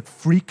ways that would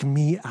freak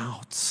me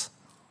out.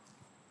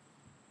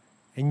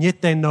 And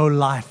yet they know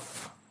life.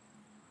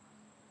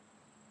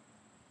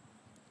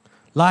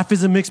 Life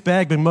is a mixed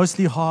bag, but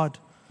mostly hard.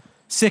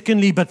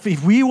 Secondly, but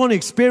if we want to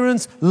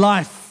experience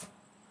life,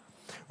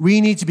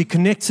 we need to be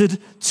connected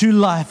to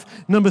life.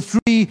 Number 3,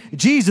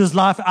 Jesus'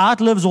 life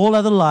outlives all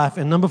other life.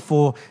 And number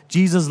 4,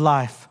 Jesus'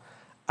 life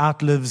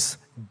outlives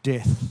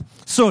death.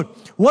 So,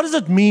 what does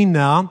it mean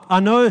now? I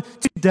know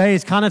today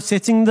is kind of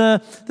setting the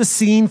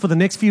scene for the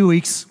next few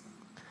weeks.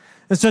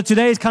 And so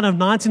today is kind of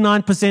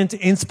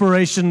 99%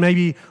 inspiration,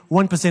 maybe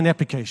 1%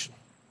 application.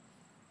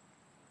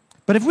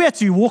 But if we had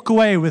to walk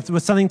away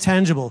with something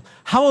tangible,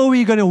 how are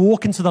we going to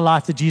walk into the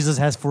life that Jesus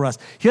has for us?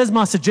 Here's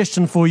my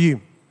suggestion for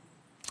you.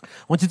 I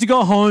want you to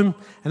go home,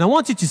 and I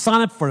want you to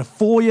sign up for a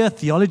 4-year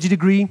theology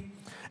degree.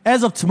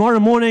 As of tomorrow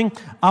morning,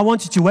 I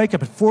want you to wake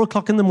up at 4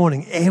 o'clock in the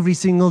morning every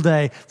single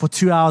day for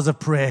 2 hours of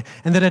prayer.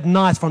 And then at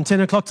night from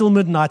 10 o'clock till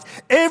midnight,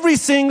 every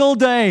single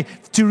day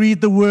to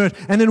read the Word.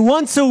 And then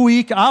once a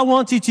week, I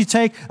want you to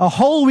take a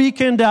whole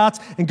weekend out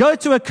and go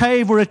to a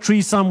cave or a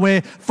tree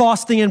somewhere,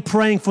 fasting and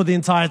praying for the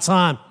entire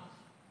time.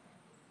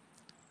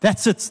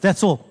 That's it.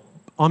 That's all.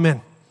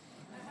 Amen.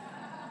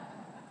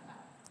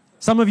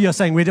 Some of you are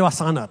saying, where do I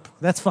sign up?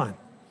 That's fine.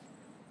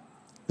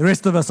 The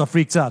rest of us are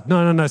freaked out.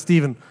 No,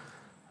 Stephen.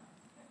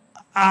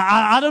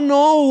 I don't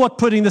know what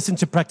putting this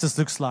into practice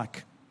looks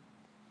like.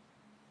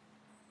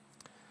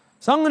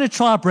 So I'm going to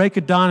try to break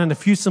it down in a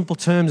few simple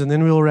terms, and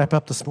then we'll wrap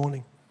up this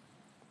morning.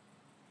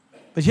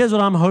 But here's what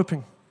I'm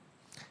hoping.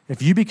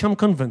 If you become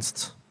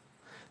convinced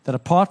that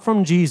apart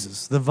from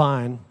Jesus, the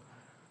vine,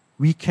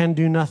 we can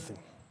do nothing.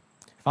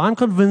 If I'm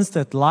convinced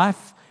that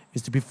life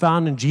is to be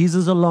found in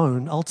Jesus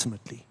alone,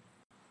 ultimately,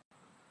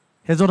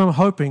 here's what I'm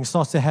hoping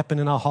starts to happen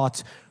in our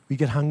hearts. We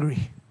get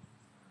hungry.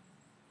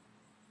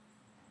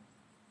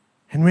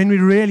 And when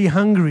we're really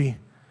hungry,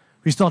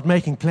 we start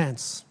making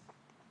plans.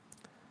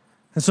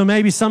 And so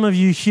maybe some of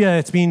you here,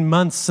 it's been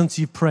months since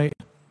you've prayed.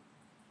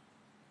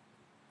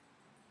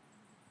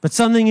 But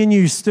something in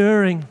you is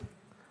stirring.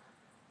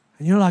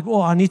 And you're like,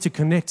 oh, I need to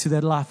connect to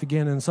that life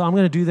again. And so I'm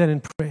going to do that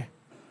in prayer.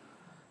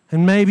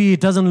 And maybe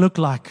it doesn't look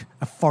like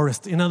a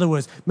forest. In other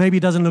words, maybe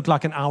it doesn't look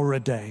like an hour a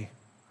day.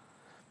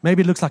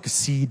 Maybe it looks like a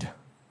seed.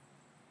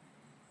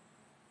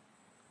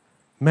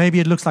 Maybe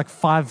it looks like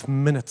 5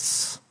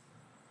 minutes.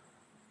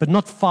 But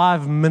not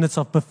 5 minutes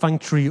of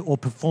perfunctory or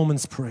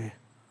performance prayer.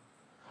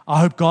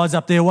 I hope God's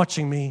up there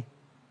watching me.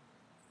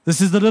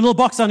 This is the little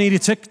box I need to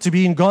tick to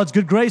be in God's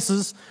good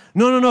graces.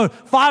 No.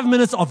 5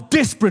 minutes of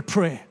desperate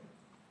prayer.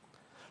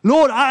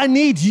 Lord, I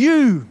need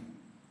you.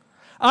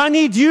 I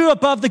need you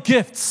above the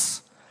gifts.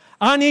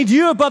 I need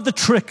you above the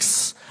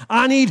tricks.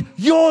 I need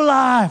your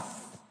life.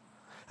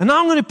 And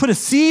I'm going to put a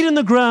seed in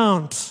the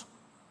ground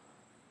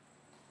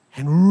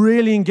and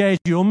really engage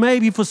you. Or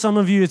maybe for some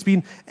of you, it's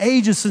been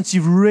ages since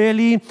you've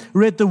really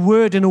read the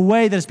Word in a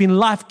way that's been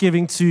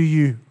life-giving to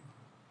you.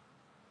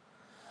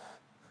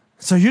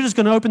 So you're just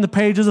going to open the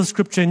pages of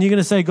Scripture and you're going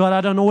to say, God, I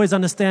don't always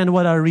understand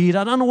what I read.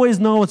 I don't always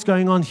know what's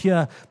going on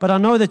here, but I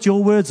know that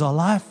your words are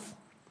life.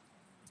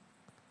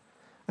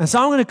 And so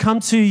I'm going to come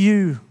to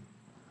you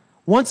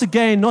once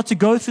again, not to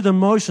go through the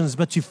motions,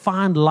 but to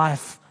find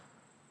life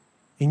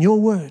in your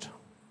word.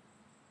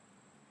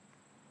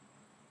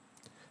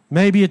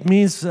 Maybe it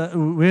means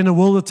we're in a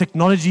world of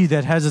technology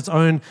that has its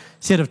own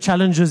set of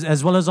challenges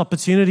as well as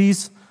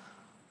opportunities.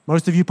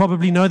 Most of you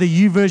probably know the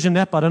YouVersion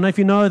app. I don't know if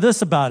you know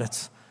this about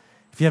it.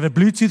 If you have a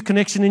Bluetooth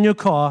connection in your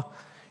car,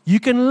 you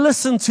can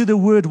listen to the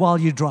word while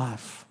you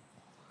drive.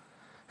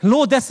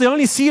 Lord, that's the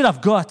only seed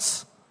I've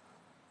got.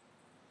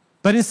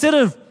 But instead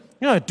of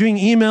doing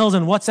emails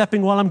and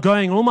WhatsApping while I'm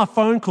going, all my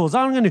phone calls,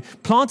 I'm going to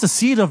plant a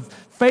seed of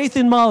faith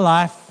in my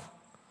life.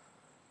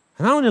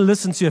 And I want to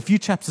listen to a few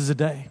chapters a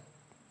day.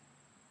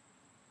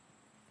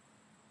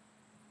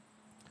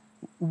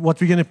 What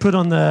we're going to put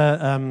on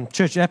the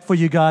church app for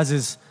you guys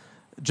is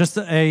just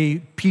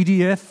a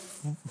PDF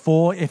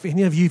for if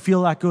any of you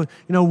feel like,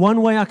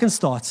 one way I can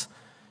start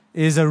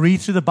is a read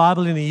through the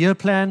Bible in a year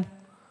plan.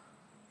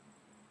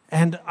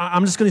 And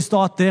I'm just going to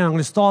start there. I'm going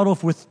to start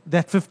off with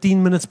that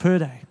 15 minutes per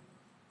day.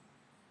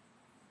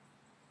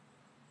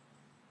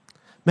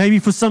 Maybe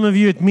for some of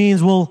you it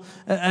means,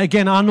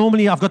 again,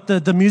 I've got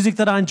the music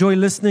that I enjoy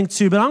listening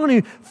to, but I'm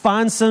going to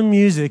find some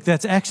music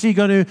that's actually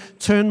going to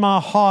turn my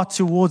heart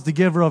towards the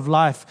giver of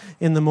life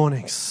in the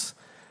mornings.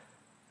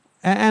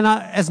 And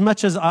as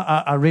much as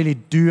I really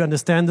do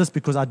understand this,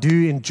 because I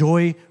do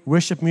enjoy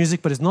worship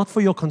music, but it's not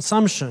for your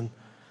consumption,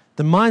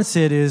 the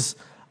mindset is,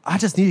 I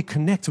just need to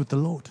connect with the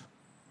Lord.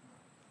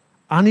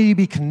 I need to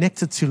be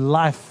connected to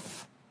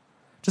life.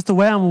 Just the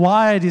way I'm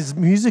wired is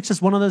music's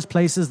just one of those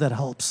places that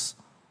helps.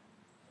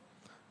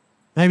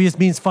 Maybe it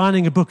means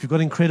finding a book. We've got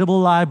an incredible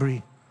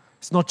library.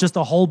 It's not just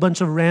a whole bunch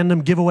of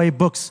random giveaway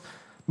books.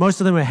 Most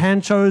of them are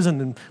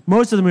hand-chosen, and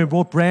most of them are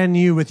bought brand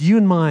new with you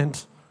in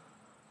mind.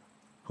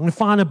 I'm going to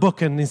find a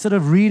book, and instead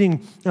of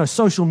reading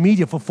social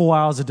media for 4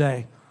 hours a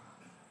day,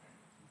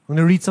 I'm going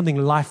to read something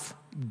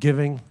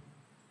life-giving.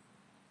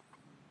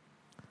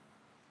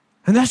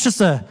 And that's just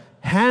a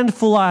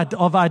handful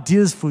of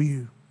ideas for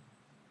you.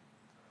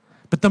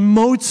 But the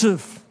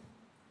motive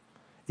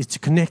is to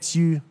connect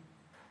you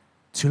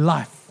to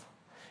life.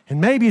 And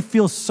maybe it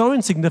feels so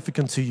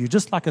insignificant to you,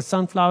 just like a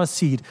sunflower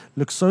seed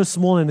looks so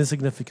small and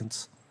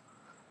insignificant.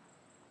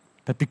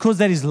 But because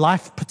that is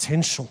life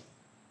potential,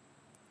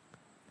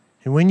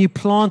 and when you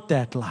plant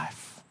that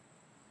life,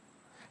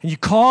 and you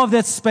carve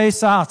that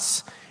space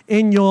out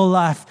in your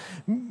life,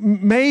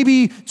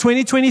 maybe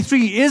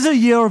 2023 is a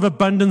year of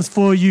abundance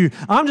for you.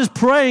 I'm just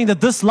praying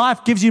that this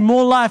life gives you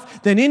more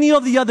life than any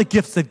of the other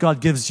gifts that God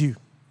gives you.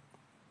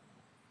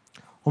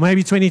 Or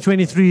maybe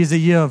 2023 is a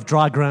year of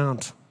dry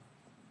ground.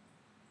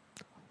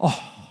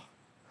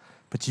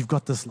 But you've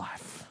got this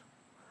life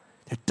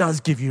that does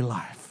give you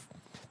life,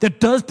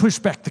 that does push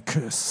back the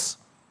curse,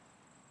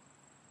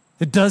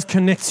 that does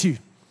connect you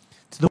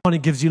to the one who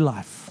gives you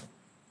life.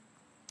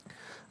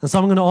 And so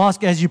I'm going to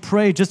ask as you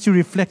pray just to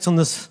reflect on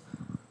this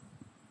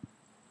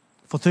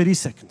for 30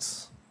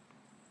 seconds.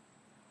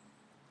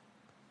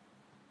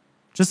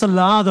 Just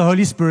allow the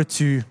Holy Spirit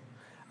to,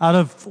 out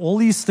of all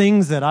these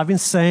things that I've been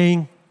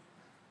saying,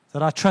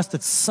 that I trust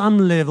at some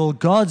level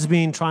God's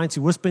been trying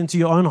to whisper into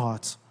your own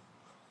heart.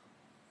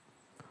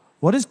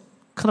 What is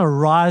kind of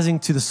rising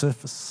to the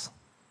surface?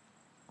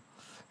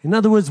 In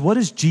other words, what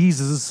is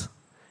Jesus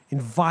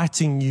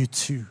inviting you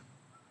to?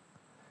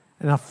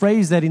 And I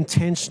phrase that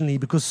intentionally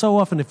because so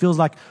often it feels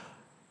like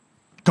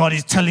God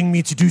is telling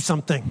me to do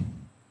something. And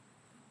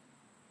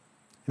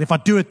if I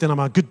do it, then I'm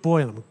a good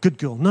boy and I'm a good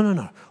girl.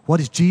 No. What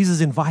is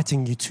Jesus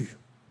inviting you to?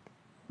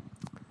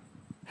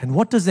 And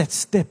what does that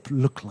step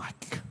look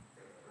like?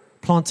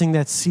 Planting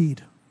that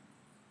seed.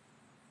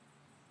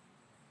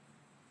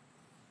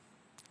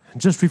 And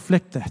just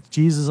reflect that.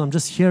 Jesus, I'm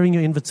just hearing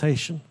your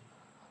invitation.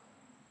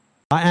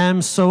 I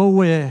am so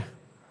aware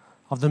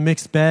of the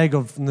mixed bag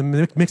of the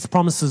mixed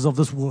promises of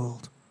this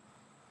world.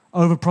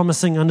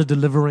 Over-promising,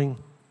 under-delivering.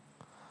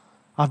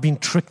 I've been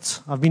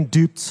tricked. I've been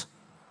duped.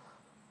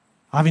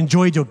 I've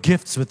enjoyed your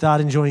gifts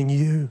without enjoying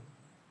you.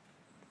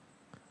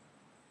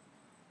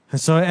 And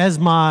so as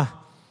my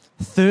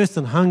thirst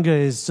and hunger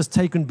is just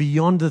taken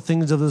beyond the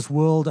things of this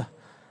world,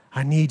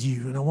 I need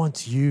you and I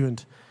want you.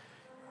 And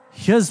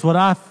here's what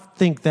I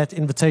think that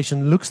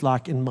invitation looks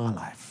like in my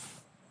life.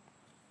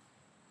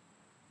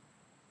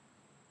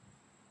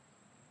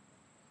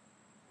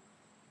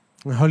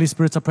 And Holy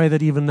Spirit, I pray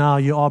that even now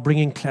you are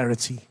bringing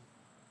clarity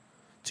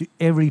to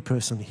every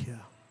person here.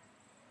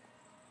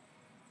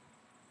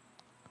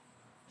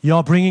 You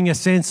are bringing a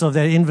sense of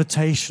that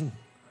invitation,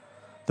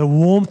 the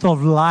warmth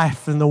of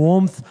life and the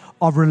warmth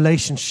of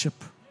relationship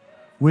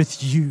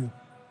with you.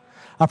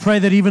 I pray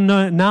that even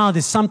now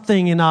there's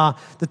something in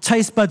the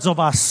taste buds of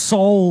our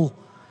soul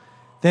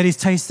that is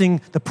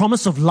tasting the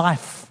promise of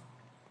life.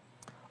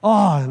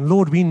 And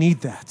Lord, we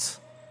need that.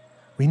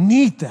 We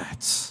need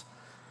that.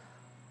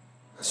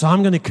 So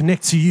I'm going to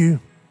connect to you.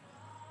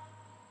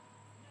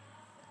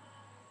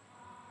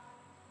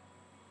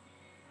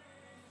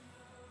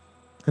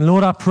 And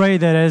Lord, I pray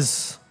that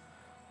as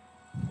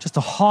just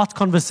a heart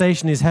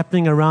conversation is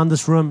happening around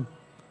this room,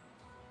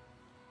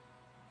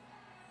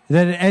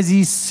 that as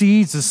these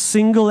seeds, a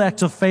single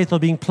act of faith, are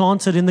being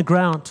planted in the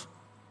ground,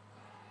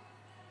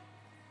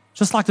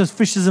 just like those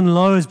fishes and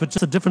loaves, but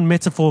just a different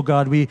metaphor,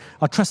 God, we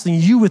are trusting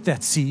you with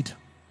that seed.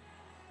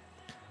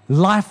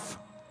 Life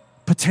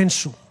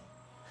potential.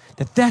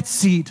 That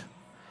seed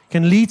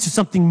can lead to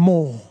something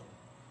more.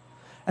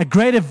 A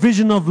greater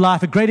vision of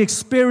life, a greater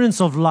experience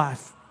of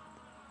life.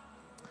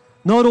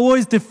 Not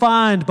always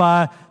defined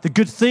by the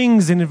good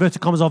things, in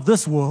inverted commas, of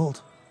this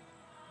world,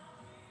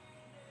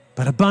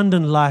 but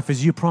abundant life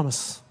as you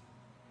promise.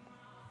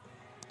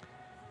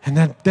 And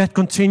that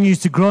continues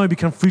to grow and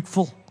become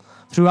fruitful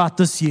throughout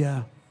this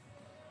year.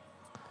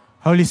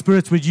 Holy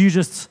Spirit, would you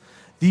just,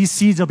 these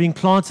seeds are being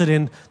planted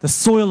in the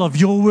soil of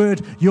your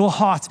word, your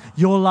heart,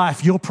 your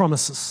life, your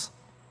promises.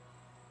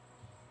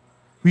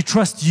 We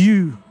trust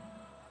you.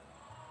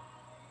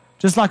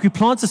 Just like we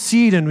plant a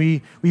seed and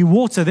we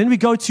water, then we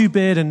go to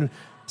bed and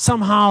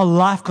somehow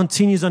life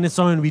continues on its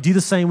own. We do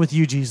the same with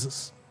you,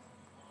 Jesus.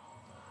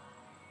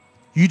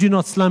 You do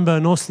not slumber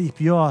nor sleep.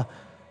 You are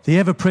the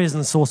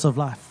ever-present source of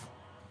life.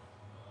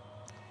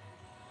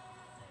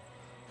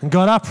 And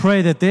God, I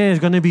pray that there's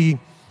going to be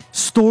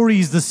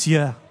stories this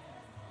year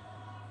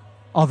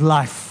of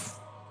life,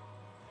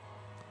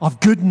 of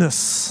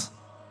goodness,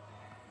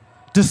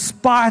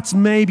 despite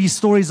maybe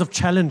stories of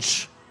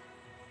challenge,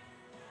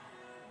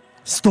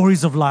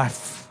 stories of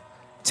life,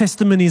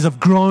 testimonies of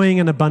growing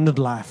and abundant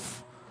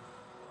life.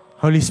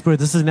 Holy Spirit,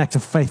 this is an act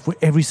of faith for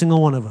every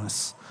single one of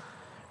us.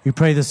 We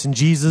pray this in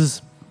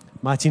Jesus'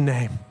 mighty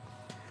name.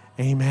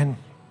 Amen.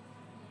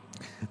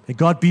 May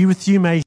God be with you. May